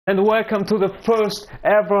And welcome to the first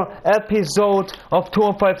ever episode of 2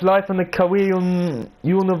 on 5 Live in the Career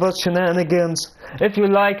Universe Shenanigans. If you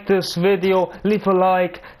like this video, leave a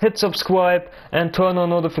like, hit subscribe and turn on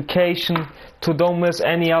notification to don't miss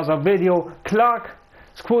any other video.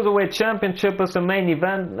 Clark's Cruiserweight Championship is the main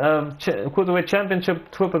event. Cruiserweight Championship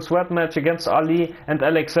triple threat match against Ali and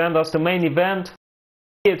Alexander is the main event.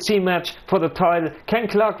 TLC match for the title. Can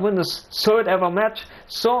Clark win his third ever match?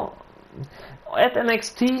 So at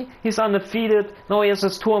NXT, he's undefeated. Now he has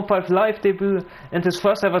his 2 on 5 Live debut and his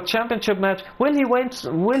first ever championship match. Will he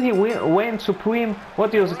reign supreme?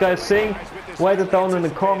 What do you guys think? Write it down in the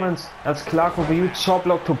comments. As Clark with a huge chop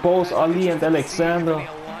block to both Ali and Alexander.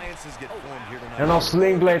 And now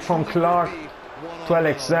sling blade from Clark to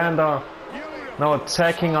Alexander. Now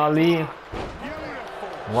attacking Ali.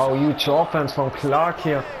 Wow, huge offense from Clark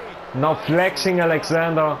here. Now flexing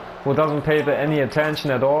Alexander, who doesn't pay any attention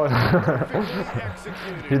at all.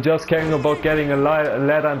 He's just caring about getting a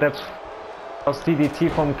ladder, and that's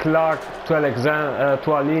DDT from Clark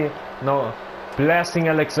to Ali. Now blasting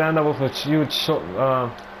Alexander with a huge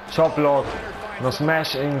chop block. Now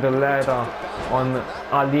smashing the ladder on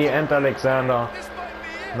Ali and Alexander.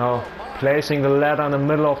 Now placing the ladder in the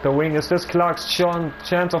middle of the ring. Is this Clark's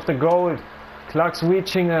chance of the gold? Clark's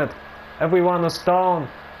reaching it. Everyone is down.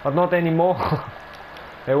 But not anymore.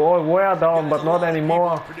 They all were down, but not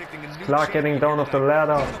anymore. Clark getting down off the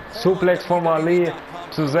ladder. Suplex from Ali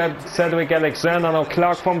to Cedric Alexander. Now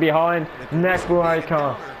Clark from behind.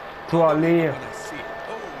 Neckbreaker to Ali.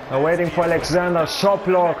 Now waiting for Alexander. Shot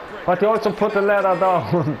block. But he also put the ladder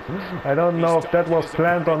down. I don't know if that was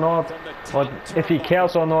planned or not. Or if he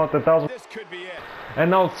cares or not. It doesn't. And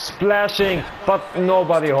now splashing. But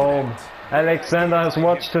nobody home. Alexander has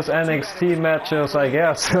watched his NXT matches, I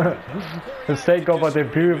guess. His takeover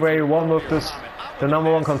debut where he won with the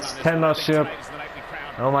 #1 contendership.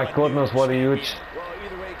 Oh my goodness, what a huge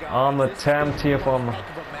arm attempt here from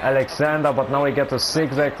Alexander, but now he gets a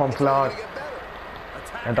zigzag from Clark.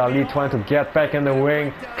 And Ali trying to get back in the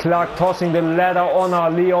ring. Clark tossing the ladder on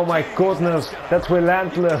Ali, oh my goodness, that's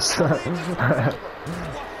relentless.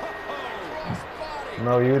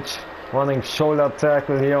 No huge running shoulder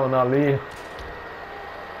tackle here on Ali.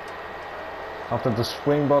 After the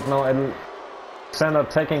springboard, now Alexander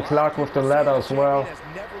attacking Clark with the ladder as well.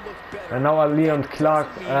 And now Ali and Clark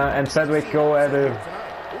and Cedric go at it.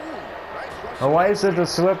 Now why is it a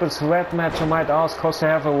triple threat match, you might ask? Because they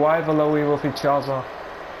have a rivalry with each other.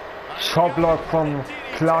 Chop block from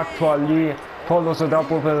Clark to Ali. Follows it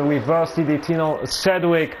up with a reverse DDT. Now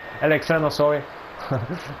Cedric Alexander, sorry.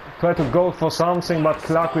 Tried to go for something, but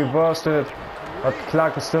Clark reversed it. But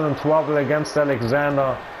Clark is still in trouble against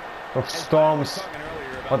Alexander with storms.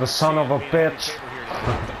 What a son of a bitch.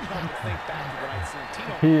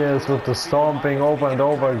 He is with the stomping over and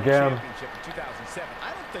over again.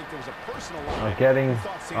 Getting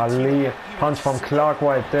Ali. Punch from Clark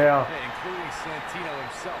right there.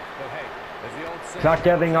 Clark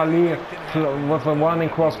getting Ali with a running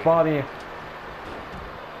crossbody.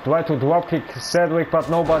 Try to dropkick Cedric, but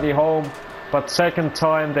nobody home. But second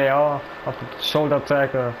time they are after the shoulder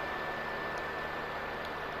tackle.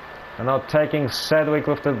 And now taking Cedric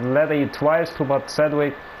with the ladder. He tries to, but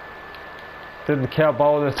Cedric didn't care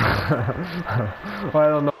about it. I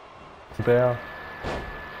don't know. There.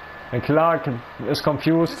 And Clark is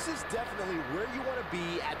confused.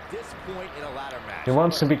 He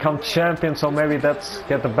wants to become champion, so maybe that's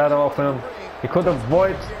get the better of him. He could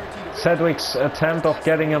avoid Cedric's attempt of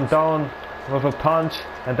getting him down with a punch,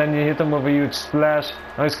 and then you hit him with a huge splash.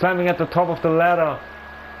 Now he's climbing at the top of the ladder.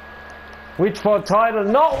 Reach for a title.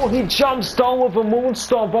 No, he jumps down with a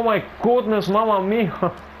moonstomp. Oh my goodness, mamma mia.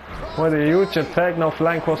 What a huge attack. Now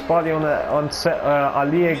flying crossbody on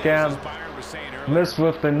Ali again. Missed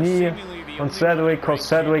with the knee on Cedric, because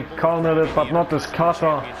Cedric countered it, but not this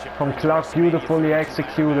cutter from Clark. Beautifully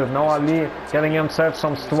executed. Now Ali getting himself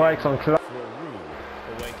some strikes on Clark.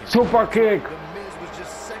 Super kick!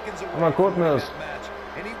 Oh my goodness!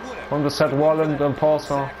 From the Seth Rollins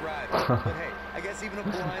imposter.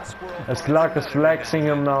 As Clark is flexing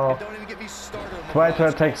him now. Tried to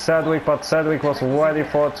attack Cedric, but Cedric was ready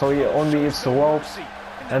for it, so he only eats the ropes.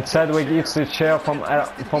 And Cedric eats the chair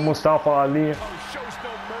from Mustafa Ali.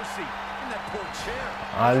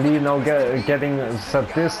 Ali now getting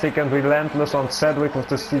sadistic and relentless on Cedric with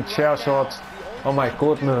the steel chair shots. Oh my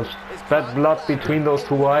goodness. Bad blood between those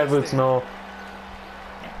two rivals now.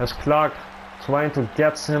 As Clark trying to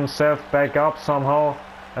get himself back up somehow.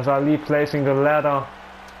 As Ali placing the ladder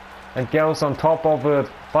and goes on top of it.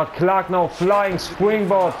 But Clark now flying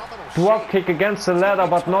springboard. Drop kick against the ladder,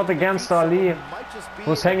 but not against Ali.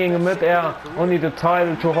 was hanging in mid-air, only the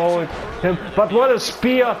title to hold him. But what a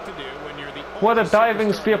spear! What a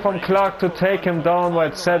diving spear from Clark to take him down,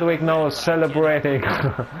 while Sedgwick now is celebrating.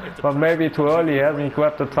 But maybe too early, he hasn't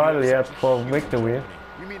grabbed the title yet for victory.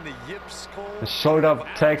 The shoulder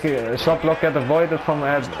take, shot block get avoided from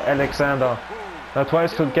Alexander. Now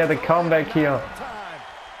tries to get a comeback here.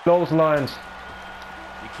 Close lines.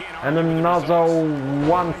 And another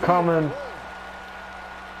one coming.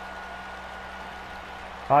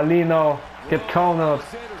 Ali now get countered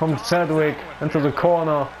from Sedgwick into the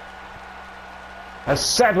corner. As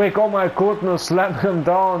Sedgwick, oh my goodness, slammed him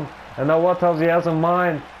down. And now what does he have in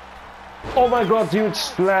mind? Oh my god, huge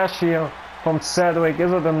splash here from Sedgwick.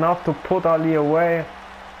 Is it enough to put Ali away?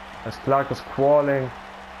 As Clark is crawling.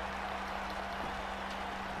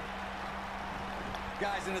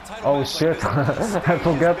 Oh shit, I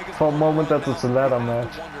forget for a moment that it's a ladder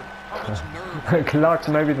match. Clark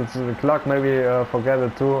maybe forget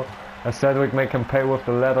it too. And Sedgwick make him pay with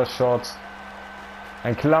the ladder shots.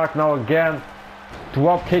 And Clark now again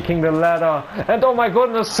drop kicking the ladder. And oh my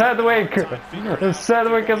goodness, Sedgwick!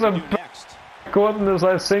 Sedgwick is a goodness,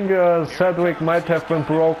 I think Sedgwick might have been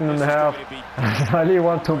broken in half. Ali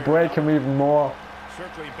want to break him even more.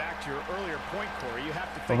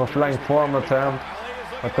 With a flying forearm attempt.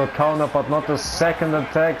 But got counter, but not the second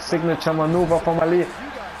attack. Signature maneuver from Ali.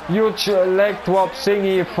 Huge leg drop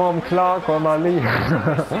thingy from Clark on Ali.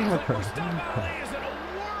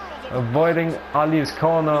 Avoiding Ali's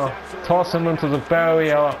corner. Toss him into the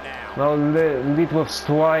barrier. Now lead with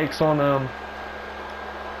strikes on him.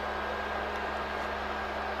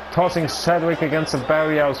 Tossing Sedgwick against the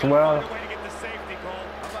barrier as well.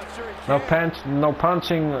 Now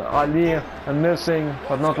punching Ali and missing,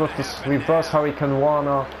 but not with this reverse Hurricane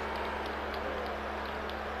Warner.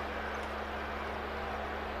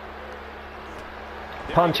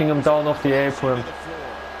 Punching him down off the apron.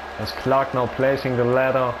 As Clark now placing the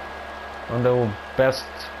ladder on the best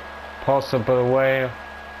possible way.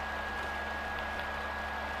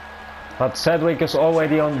 But Sedgwick is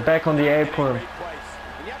already back on the apron.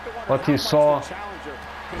 What he saw.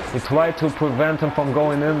 He tried to prevent him from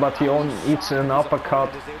going in, but he only eats an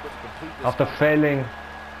uppercut after failing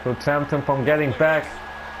to attempt him from getting back.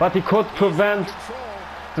 But he could prevent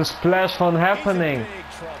the splash from happening.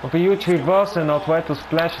 With a huge reverse and now tried to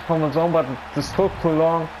splash it from his own, but this took too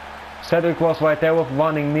long. Sedgwick was right there with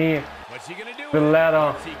running knee. The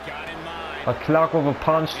ladder. But Clark with a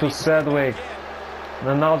punch to Sedgwick. And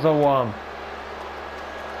another one.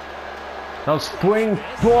 Now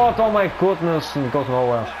springboard, oh my goodness, it goes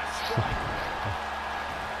nowhere.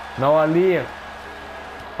 Now Ali,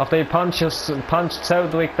 after he punched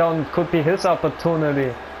Sedgwick down, it could be his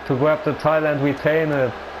opportunity to grab the title and retain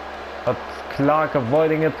it. But Clark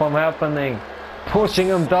avoiding it from happening, pushing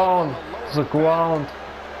him down to the ground.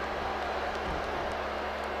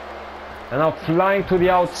 And now flying to the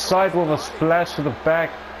outside with a splash to the back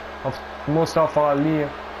of Mustafa Ali.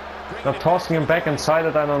 Now tossing him back inside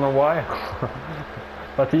it, I don't know why.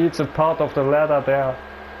 But he eats a part of the ladder there.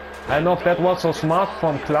 I don't know if that was so smart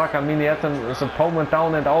from Clark. I mean, he had his opponent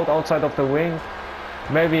down and out outside of the ring.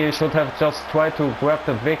 Maybe he should have just tried to grab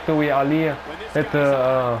the victory. Ali hit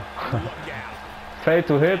the failed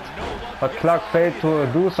to hit, but Clark failed to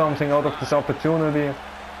do something out of this opportunity.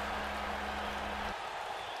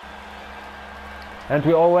 And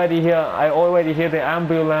I already hear the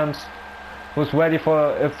ambulance who's ready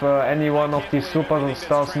for if any one of these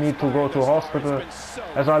superstars need to go to hospital.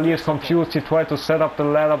 As Ali is confused, he tried to set up the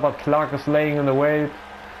ladder, but Clark is laying in the way.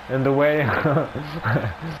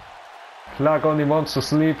 Clark only wants to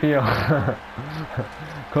sleep here,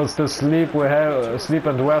 because the sleep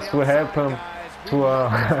and rest will help him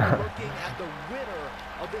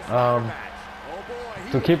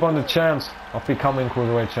to keep on the chance of becoming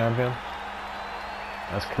Cruiserweight champion.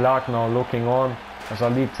 As Clark now looking on, as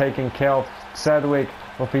Ali taking care of Sedgwick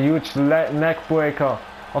with a huge neck breaker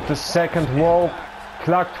of the second rope.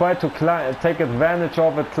 Clark tried to take advantage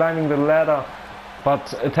of it, climbing the ladder,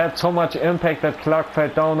 but it had so much impact that Clark fell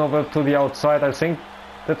down over to the outside. I think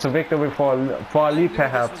that's a victory for Ali,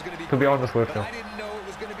 perhaps, to be honest with you.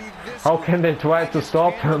 How can they try to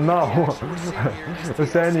stop him now?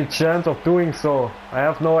 Is there any chance of doing so? I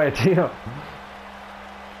have no idea.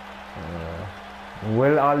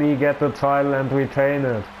 Will Ali get the title and retain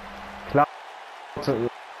it? Clark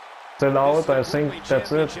still out, I think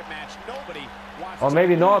that's it. Or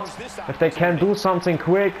maybe not, if they can do something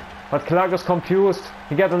quick. But Clark is confused.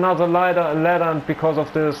 He gets another ladder, and because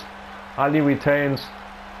of this, Ali retains.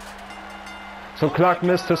 So Clark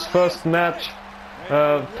missed his first match,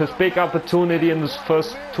 his big opportunity in his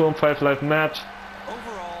first 2 on 5 live match.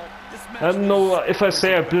 I don't know if I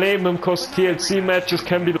say I blame him, because TLC matches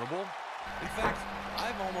can be...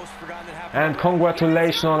 And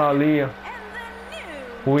congratulations on Ali,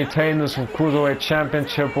 who retained his Cruiserweight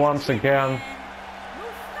Championship once again.